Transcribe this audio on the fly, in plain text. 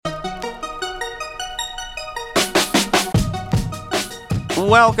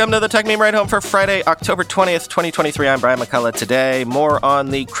Welcome to the Tech Meme Ride Home for Friday, October 20th, 2023. I'm Brian McCullough. Today, more on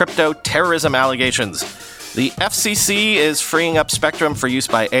the crypto terrorism allegations. The FCC is freeing up spectrum for use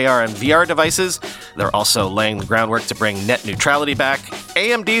by AR and VR devices. They're also laying the groundwork to bring net neutrality back.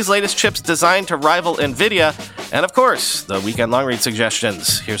 AMD's latest chips designed to rival NVIDIA. And of course, the weekend long read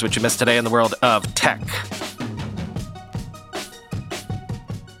suggestions. Here's what you missed today in the world of tech.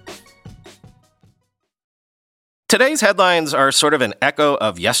 Today's headlines are sort of an echo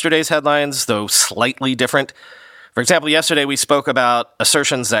of yesterday's headlines, though slightly different. For example, yesterday we spoke about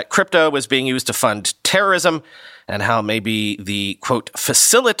assertions that crypto was being used to fund terrorism and how maybe the, quote,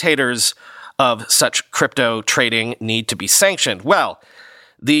 facilitators of such crypto trading need to be sanctioned. Well,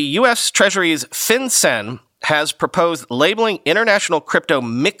 the U.S. Treasury's FinCEN has proposed labeling international crypto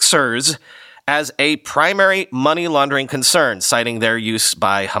mixers as a primary money laundering concern, citing their use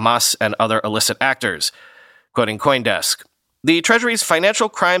by Hamas and other illicit actors. Quoting CoinDesk, the Treasury's Financial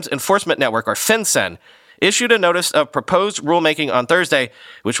Crimes Enforcement Network, or FinCEN, issued a notice of proposed rulemaking on Thursday,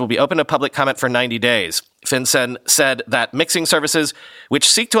 which will be open to public comment for 90 days. FinCEN said that mixing services, which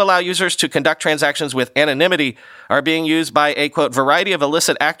seek to allow users to conduct transactions with anonymity, are being used by a, quote, variety of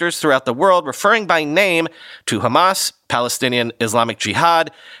illicit actors throughout the world, referring by name to Hamas, Palestinian Islamic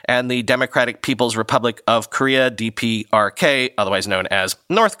Jihad, and the Democratic People's Republic of Korea, DPRK, otherwise known as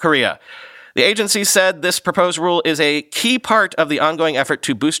North Korea. The agency said this proposed rule is a key part of the ongoing effort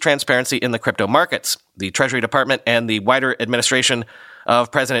to boost transparency in the crypto markets. The Treasury Department and the wider administration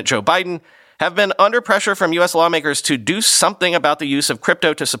of President Joe Biden have been under pressure from U.S. lawmakers to do something about the use of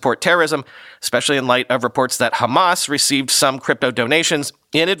crypto to support terrorism, especially in light of reports that Hamas received some crypto donations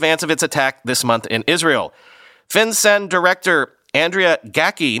in advance of its attack this month in Israel. FinCEN Director Andrea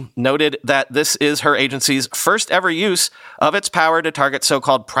Gacki noted that this is her agency's first ever use of its power to target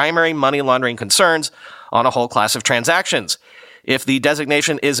so-called primary money laundering concerns on a whole class of transactions. If the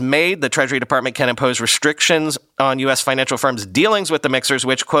designation is made, the Treasury Department can impose restrictions on U.S. financial firms' dealings with the mixers,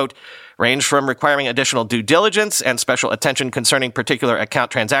 which, quote, range from requiring additional due diligence and special attention concerning particular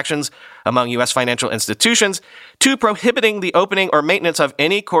account transactions among U.S. financial institutions to prohibiting the opening or maintenance of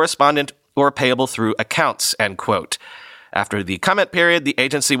any correspondent or payable through accounts, end quote. After the comment period, the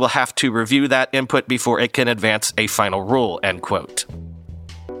agency will have to review that input before it can advance a final rule, end quote.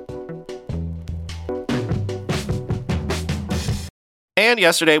 And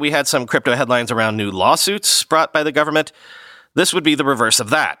yesterday we had some crypto headlines around new lawsuits brought by the government. This would be the reverse of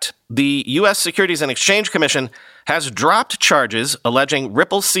that. The U.S. Securities and Exchange Commission has dropped charges alleging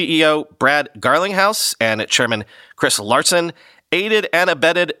Ripple CEO Brad Garlinghouse and Chairman Chris Larsen aided and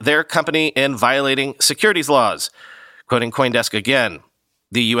abetted their company in violating securities laws. Quoting CoinDesk again,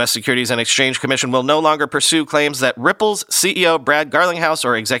 the U.S. Securities and Exchange Commission will no longer pursue claims that Ripple's CEO Brad Garlinghouse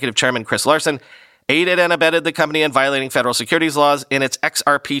or Executive Chairman Chris Larsen aided and abetted the company in violating federal securities laws in its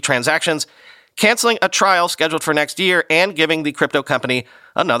XRP transactions, canceling a trial scheduled for next year and giving the crypto company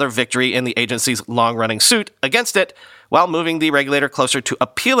another victory in the agency's long-running suit against it, while moving the regulator closer to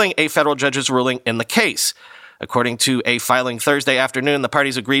appealing a federal judge's ruling in the case. According to a filing Thursday afternoon, the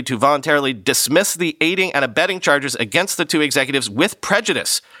parties agreed to voluntarily dismiss the aiding and abetting charges against the two executives with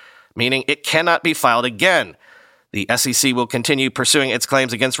prejudice, meaning it cannot be filed again. The SEC will continue pursuing its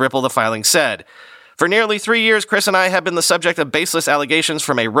claims against Ripple, the filing said. For nearly 3 years, Chris and I have been the subject of baseless allegations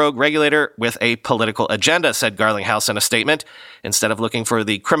from a rogue regulator with a political agenda, said Garlinghouse in a statement. Instead of looking for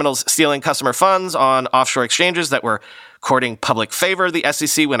the criminals stealing customer funds on offshore exchanges that were courting public favor, the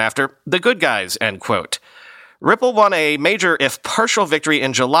SEC went after the good guys, end quote. Ripple won a major, if partial, victory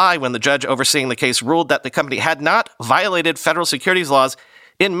in July when the judge overseeing the case ruled that the company had not violated federal securities laws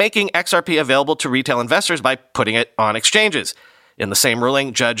in making XRP available to retail investors by putting it on exchanges. In the same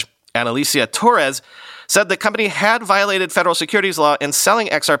ruling, Judge Analicia Torres said the company had violated federal securities law in selling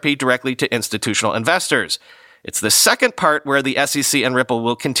XRP directly to institutional investors. It's the second part where the SEC and Ripple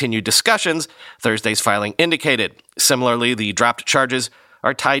will continue discussions, Thursday's filing indicated. Similarly, the dropped charges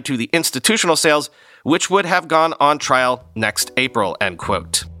are tied to the institutional sales, which would have gone on trial next April, end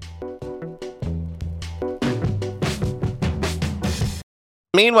quote.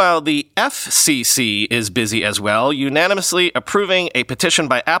 Meanwhile, the FCC is busy as well, unanimously approving a petition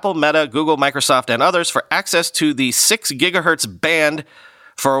by Apple, Meta, Google, Microsoft, and others for access to the 6 gigahertz band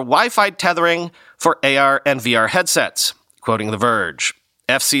for Wi-Fi tethering for AR and VR headsets. Quoting The Verge,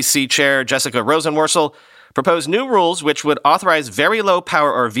 FCC Chair Jessica Rosenworcel proposed new rules which would authorize very low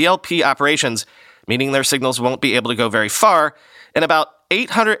power or VLP operations, meaning their signals won't be able to go very far, in about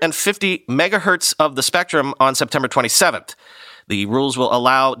 850 megahertz of the spectrum on September 27th. The rules will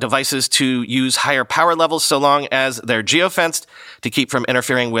allow devices to use higher power levels so long as they're geofenced to keep from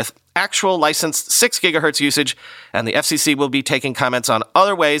interfering with actual licensed 6 gigahertz usage, and the FCC will be taking comments on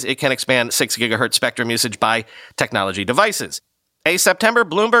other ways it can expand 6 gigahertz spectrum usage by technology devices. A September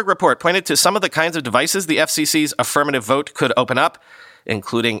Bloomberg report pointed to some of the kinds of devices the FCC's affirmative vote could open up,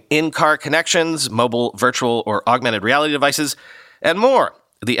 including in-car connections, mobile, virtual, or augmented reality devices, and more.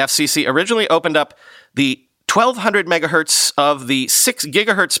 The FCC originally opened up the 1200 megahertz of the 6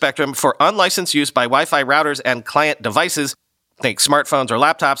 gigahertz spectrum for unlicensed use by Wi-Fi routers and client devices, think smartphones or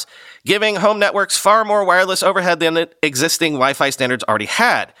laptops, giving home networks far more wireless overhead than the existing Wi-Fi standards already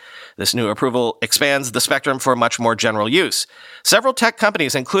had. This new approval expands the spectrum for much more general use. Several tech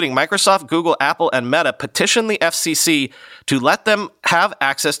companies, including Microsoft, Google, Apple, and Meta, petitioned the FCC to let them have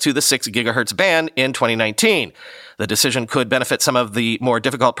access to the 6 gigahertz band in 2019. The decision could benefit some of the more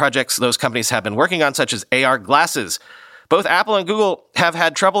difficult projects those companies have been working on, such as AR glasses. Both Apple and Google have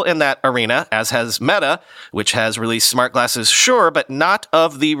had trouble in that arena, as has Meta, which has released smart glasses, sure, but not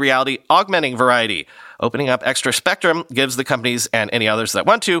of the reality augmenting variety. Opening up extra spectrum gives the companies and any others that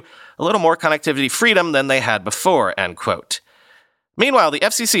want to a little more connectivity freedom than they had before, end quote. Meanwhile, the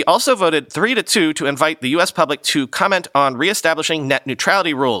FCC also voted 3-2 to invite the U.S. public to comment on reestablishing net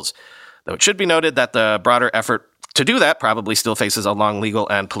neutrality rules, though it should be noted that the broader effort to do that probably still faces a long legal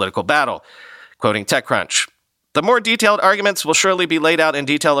and political battle. Quoting TechCrunch, "The more detailed arguments will surely be laid out in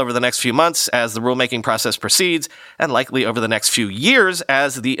detail over the next few months as the rulemaking process proceeds, and likely over the next few years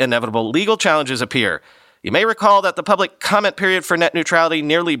as the inevitable legal challenges appear. You may recall that the public comment period for net neutrality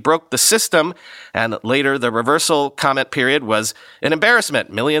nearly broke the system, and later the reversal comment period was an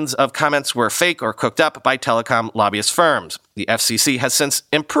embarrassment. Millions of comments were fake or cooked up by telecom lobbyist firms. The FCC has since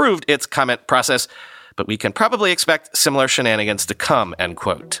improved its comment process, but we can probably expect similar shenanigans to come," end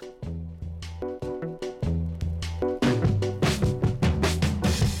quote.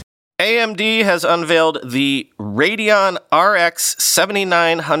 AMD has unveiled the Radeon RX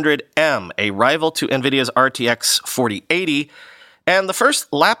 7900M, a rival to NVIDIA's RTX 4080, and the first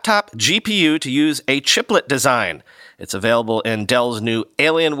laptop GPU to use a chiplet design. It's available in Dell's new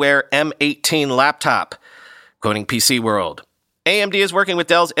Alienware M18 laptop. Quoting PC World, AMD is working with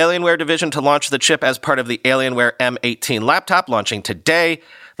Dell's Alienware division to launch the chip as part of the Alienware M18 laptop, launching today.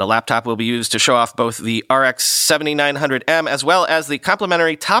 The laptop will be used to show off both the RX 7900M as well as the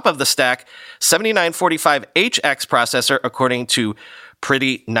complementary top-of-the-stack 7945HX processor, according to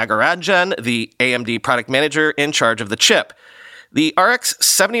Priti Nagarajan, the AMD product manager in charge of the chip. The RX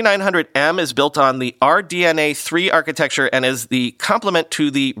 7900M is built on the RDNA 3 architecture and is the complement to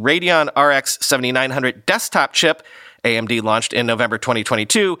the Radeon RX 7900 desktop chip AMD launched in November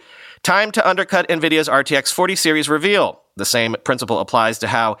 2022, timed to undercut NVIDIA's RTX 40 series reveal. The same principle applies to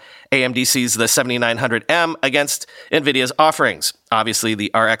how AMD sees the 7900M against NVIDIA's offerings. Obviously,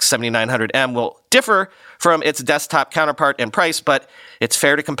 the RX 7900M will differ from its desktop counterpart in price, but it's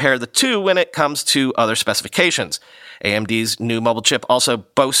fair to compare the two when it comes to other specifications. AMD's new mobile chip also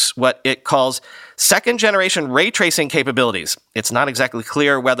boasts what it calls second-generation ray tracing capabilities. It's not exactly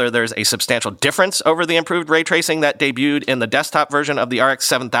clear whether there's a substantial difference over the improved ray tracing that debuted in the desktop version of the RX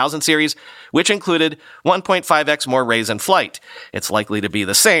 7000 series, which included 1.5x more rays in flight. It's likely to be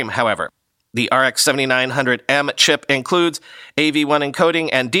the same, however. The RX 7900M chip includes AV1 encoding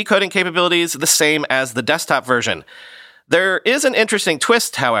and decoding capabilities, the same as the desktop version. There is an interesting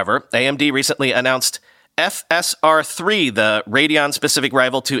twist, however. AMD recently announced FSR3, the Radeon-specific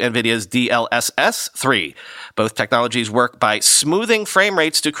rival to NVIDIA's DLSS3. Both technologies work by smoothing frame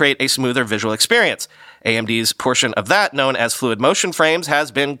rates to create a smoother visual experience. AMD's portion of that, known as fluid motion frames,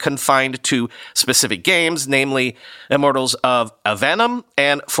 has been confined to specific games, namely Immortals of Aveum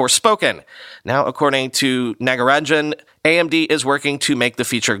and Forspoken. Now, according to Nagarajan, AMD is working to make the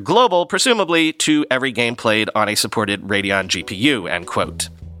feature global, presumably to every game played on a supported Radeon GPU, end quote.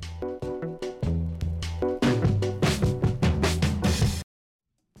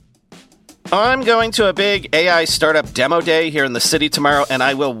 I'm going to a big AI startup demo day here in the city tomorrow, and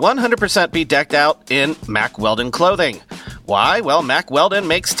I will 100% be decked out in Mack Weldon clothing. Why? Well, Mack Weldon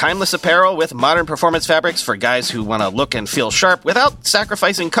makes timeless apparel with modern performance fabrics for guys who want to look and feel sharp without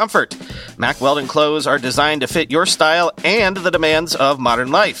sacrificing comfort. Mack Weldon clothes are designed to fit your style and the demands of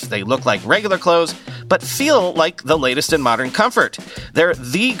modern life. They look like regular clothes, but feel like the latest in modern comfort. They're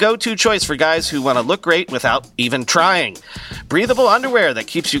the go-to choice for guys who want to look great without even trying. Breathable underwear that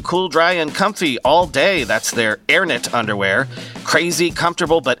keeps you cool, dry, and comfy all day. That's their AirKnit underwear. crazy,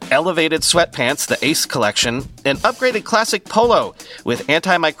 comfortable, but elevated sweatpants, the Ace Collection, an upgraded classic polo with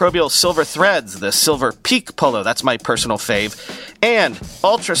antimicrobial silver threads, the Silver Peak Polo, that's my personal fave, and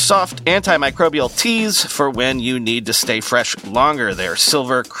ultra-soft antimicrobial tees for when you need to stay fresh longer, their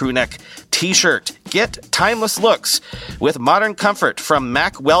Silver Crewneck T-shirt. Get timeless looks with modern comfort from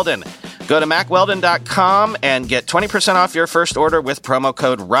Mack Weldon. Go to MackWeldon.com and get 20% off your first order with promo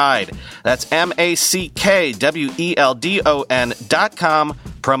code RIDE. That's MackWeldon.com,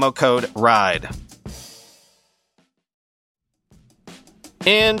 promo code RIDE.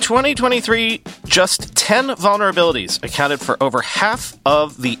 In 2023, just 10 vulnerabilities accounted for over half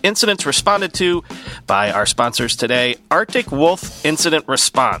of the incidents responded to by our sponsors today, Arctic Wolf Incident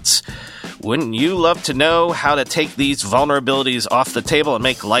Response. Wouldn't you love to know how to take these vulnerabilities off the table and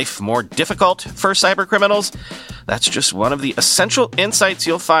make life more difficult for cybercriminals? That's just one of the essential insights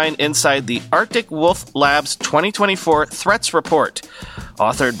you'll find inside the Arctic Wolf Labs 2024 Threats Report,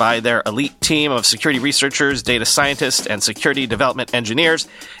 authored by their elite team of security researchers, data scientists, and security development engineers,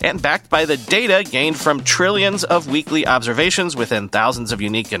 and backed by the data gained from trillions of weekly observations within thousands of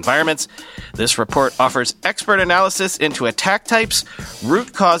unique environments. This report offers expert analysis into attack types,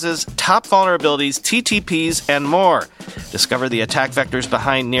 root causes, top vulnerabilities, TTPs, and more. Discover the attack vectors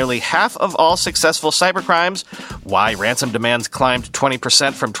behind nearly half of all successful cybercrimes, why ransom demands climbed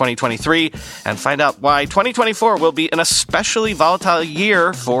 20% from 2023, and find out why 2024 will be an especially volatile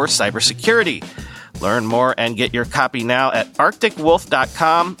year for cybersecurity. Learn more and get your copy now at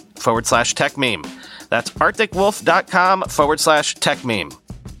arcticwolf.com/techmeme. That's arcticwolf.com/techmeme.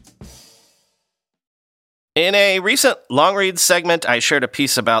 In a recent long-read segment, I shared a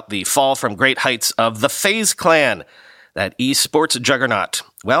piece about the fall from great heights of the FaZe Clan, that esports juggernaut.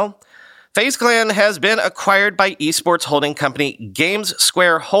 Well, FaZe Clan has been acquired by esports holding company Games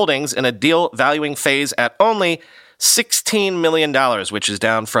Square Holdings in a deal valuing FaZe at only $16 million, which is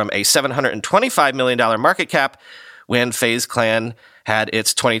down from a $725 million market cap when FaZe Clan had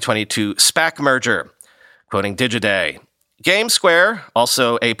its 2022 SPAC merger. Quoting Digiday, Game Square,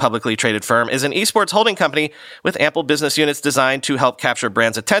 also a publicly traded firm, is an esports holding company with ample business units designed to help capture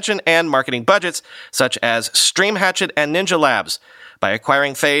brands' attention and marketing budgets, such as Stream Hatchet and Ninja Labs. By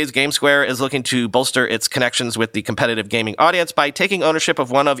acquiring FaZe, Game Square is looking to bolster its connections with the competitive gaming audience by taking ownership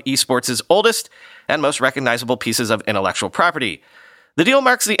of one of esports' oldest and most recognizable pieces of intellectual property. The deal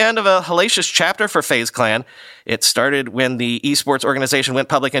marks the end of a hellacious chapter for FaZe Clan. It started when the esports organization went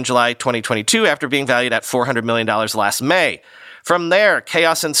public in July 2022 after being valued at $400 million last May. From there,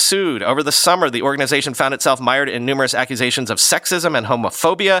 chaos ensued. Over the summer, the organization found itself mired in numerous accusations of sexism and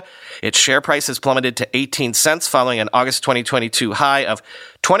homophobia. Its share price has plummeted to 18 cents following an August 2022 high of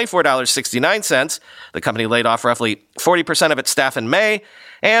 $24.69. The company laid off roughly 40% of its staff in May,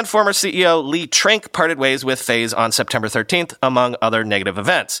 and former CEO Lee Trink parted ways with FaZe on September 13th, among other negative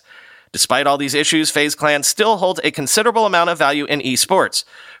events. Despite all these issues, FaZe Clan still holds a considerable amount of value in esports.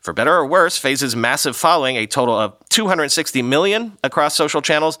 For better or worse, FaZe's massive following, a total of 260 million across social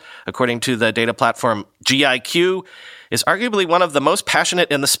channels, according to the data platform GIQ, is arguably one of the most passionate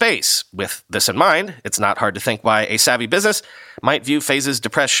in the space. With this in mind, it's not hard to think why a savvy business might view FaZe's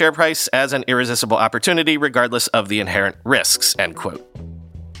depressed share price as an irresistible opportunity regardless of the inherent risks, end quote.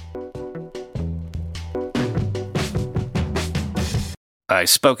 I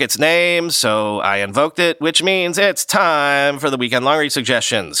spoke its name, so I invoked it, which means it's time for the weekend long read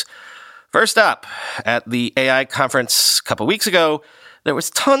suggestions. First up, at the AI conference a couple weeks ago, there was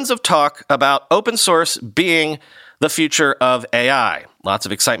tons of talk about open source being the future of AI. Lots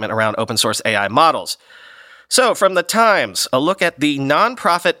of excitement around open source AI models. So, from the Times, a look at the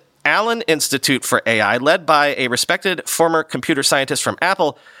nonprofit Allen Institute for AI, led by a respected former computer scientist from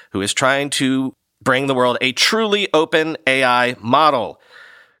Apple, who is trying to bring the world a truly open AI model.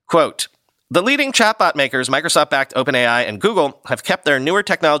 Quote, the leading chatbot makers, Microsoft-backed OpenAI and Google, have kept their newer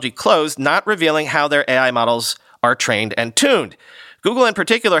technology closed, not revealing how their AI models are trained and tuned. Google in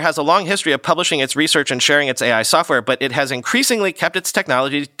particular has a long history of publishing its research and sharing its AI software, but it has increasingly kept its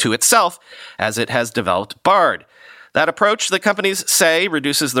technology to itself as it has developed Bard. That approach, the companies say,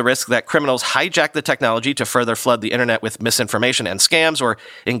 reduces the risk that criminals hijack the technology to further flood the internet with misinformation and scams or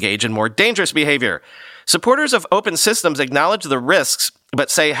engage in more dangerous behavior. Supporters of open systems acknowledge the risks, but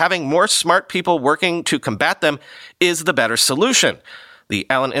say having more smart people working to combat them is the better solution. The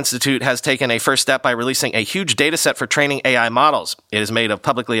Allen Institute has taken a first step by releasing a huge dataset for training AI models. It is made of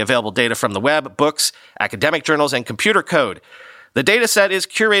publicly available data from the web, books, academic journals, and computer code. The dataset is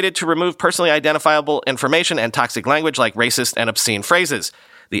curated to remove personally identifiable information and toxic language like racist and obscene phrases.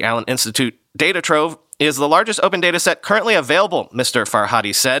 The Allen Institute data trove is the largest open dataset currently available, Mr.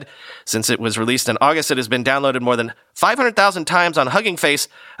 Farhadi said. Since it was released in August, it has been downloaded more than 500,000 times on Hugging Face,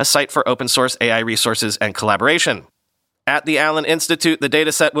 a site for open source AI resources and collaboration. At the Allen Institute, the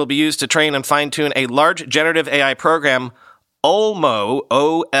dataset will be used to train and fine-tune a large generative AI program, OLMO,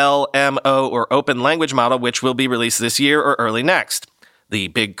 O-L-M-O, or Open Language Model, which will be released this year or early next. The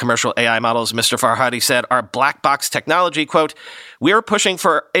big commercial AI models, Mr. Farhadi said, are black box technology. Quote, "We're pushing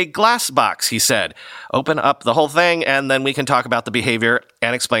for a glass box," he said. "Open up the whole thing, and then we can talk about the behavior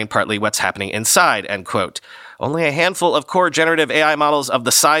and explain partly what's happening inside," end quote. Only a handful of core generative AI models of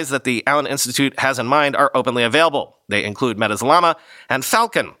the size that the Allen Institute has in mind are openly available. They include Meta's Llama and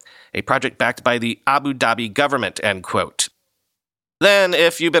Falcon, a project backed by the Abu Dhabi government, end quote. Then,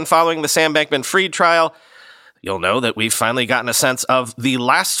 if you've been following the Sam Bankman-Fried trial, you'll know that we've finally gotten a sense of the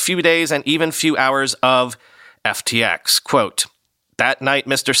last few days and even few hours of FTX. Quote, "That night,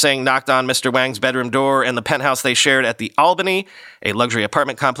 Mr. Singh knocked on Mr. Wang's bedroom door in the penthouse they shared at the Albany, a luxury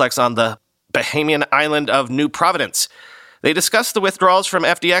apartment complex on the Bahamian island of New Providence. They discussed the withdrawals from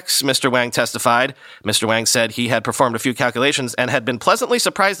FTX," Mr. Wang testified. Mr. Wang said he had performed a few calculations and had been pleasantly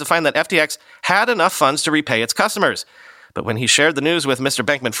surprised to find that FTX had enough funds to repay its customers. But when he shared the news with Mr.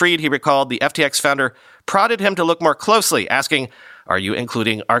 Bankman-Fried, he recalled the FTX founder prodded him to look more closely, asking, "Are you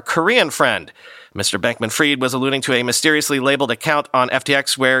including our Korean friend?" Mr. Bankman-Fried was alluding to a mysteriously labeled account on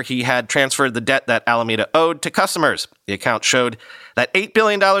FTX where he had transferred the debt that Alameda owed to customers. The account showed that $8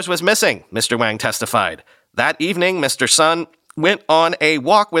 billion was missing, Mr. Wang testified. That evening, Mr. Sun went on a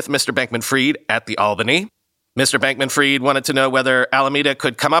walk with Mr. Bankman-Fried at the Albany. Mr. Bankman-Fried wanted to know whether Alameda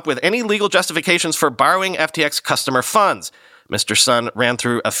could come up with any legal justifications for borrowing FTX customer funds. Mr. Sun ran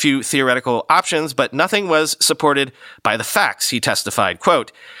through a few theoretical options, but nothing was supported by the facts, he testified.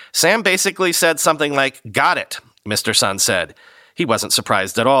 Quote, "Sam basically said something like, 'Got it,' Mr. Sun said. He wasn't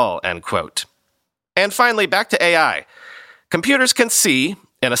surprised at all," end quote. And finally, back to AI. Computers can see,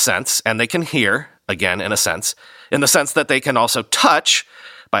 in a sense, and they can hear, again, in the sense that they can also touch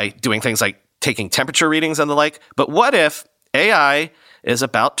by doing things like taking temperature readings and the like. But what if AI is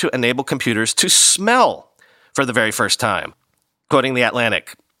about to enable computers to smell for the very first time? Quoting The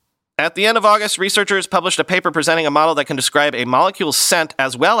Atlantic, "At the end of August, researchers published a paper presenting a model that can describe a molecule's scent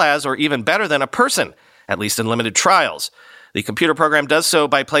as well as, or even better than, a person, at least in limited trials. The computer program does so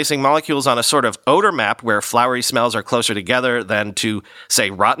by placing molecules on a sort of odor map where flowery smells are closer together than to, say,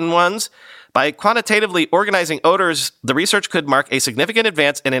 rotten ones. By quantitatively organizing odors, the research could mark a significant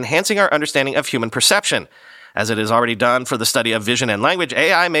advance in enhancing our understanding of human perception. As it is already done for the study of vision and language,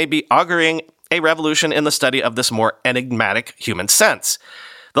 AI may be auguring a revolution in the study of this more enigmatic human sense.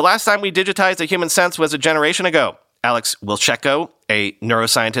 The last time we digitized a human sense was a generation ago," Alex Wilczeko, a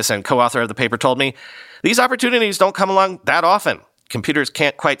neuroscientist and co-author of the paper, told me. "These opportunities don't come along that often. Computers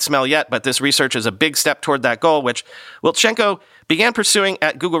can't quite smell yet, but this research is a big step toward that goal, which Wilczeko began pursuing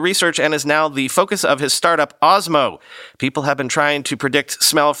at Google Research and is now the focus of his startup, Osmo. People have been trying to predict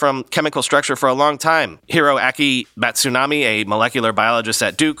smell from chemical structure for a long time. Hiroaki Matsunami, a molecular biologist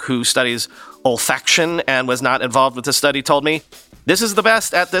at Duke who studies olfaction and was not involved with the study, told me, 'This is the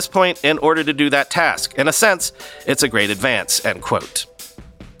best at this point in order to do that task. In a sense, it's a great advance,' end quote.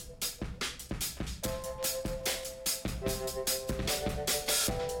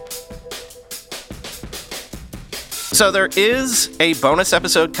 So there is a bonus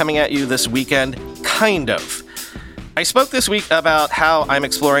episode coming at you this weekend, kind of. I spoke this week about how I'm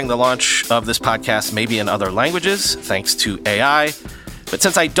exploring the launch of this podcast maybe in other languages, thanks to AI. But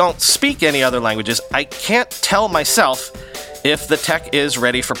since I don't speak any other languages, I can't tell myself if the tech is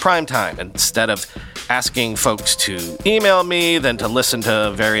ready for prime time. Instead of asking folks to email me, then to listen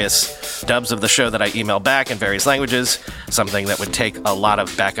to various dubs of the show that I email back in various languages, something that would take a lot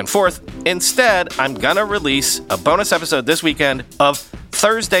of back and forth. Instead, I'm gonna release a bonus episode this weekend of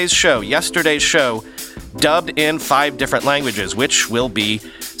Thursday's show, yesterday's show, dubbed in 5 different languages, which will be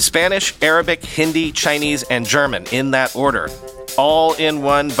Spanish, Arabic, Hindi, Chinese, and German, in that order, all in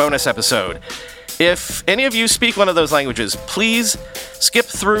one bonus episode. If any of you speak one of those languages, please skip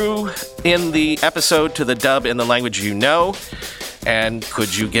through in the episode to the dub in the language you know. And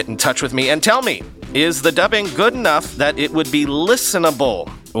could you get in touch with me and tell me, is the dubbing good enough that it would be listenable?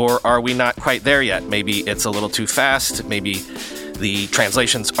 Or are we not quite there yet? Maybe it's a little too fast. Maybe the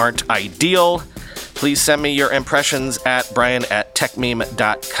translations aren't ideal. Please send me your impressions at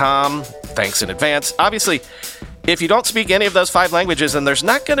brian@techmeme.com. Thanks in advance. Obviously, if you don't speak any of those 5 languages, then there's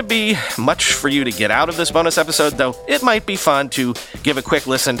not going to be much for you to get out of this bonus episode, though it might be fun to give a quick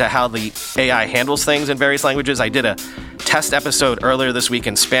listen to how the AI handles things in various languages. I did a test episode earlier this week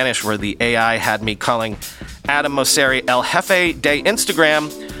in Spanish where the AI had me calling Adam Mosseri El Jefe de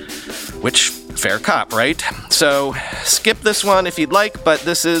Instagram, which Fair cop, right? So skip this one if you'd like, but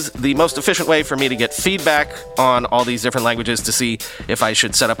this is the most efficient way for me to get feedback on all these different languages to see if I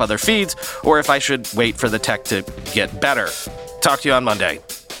should set up other feeds or if I should wait for the tech to get better. Talk to you on Monday.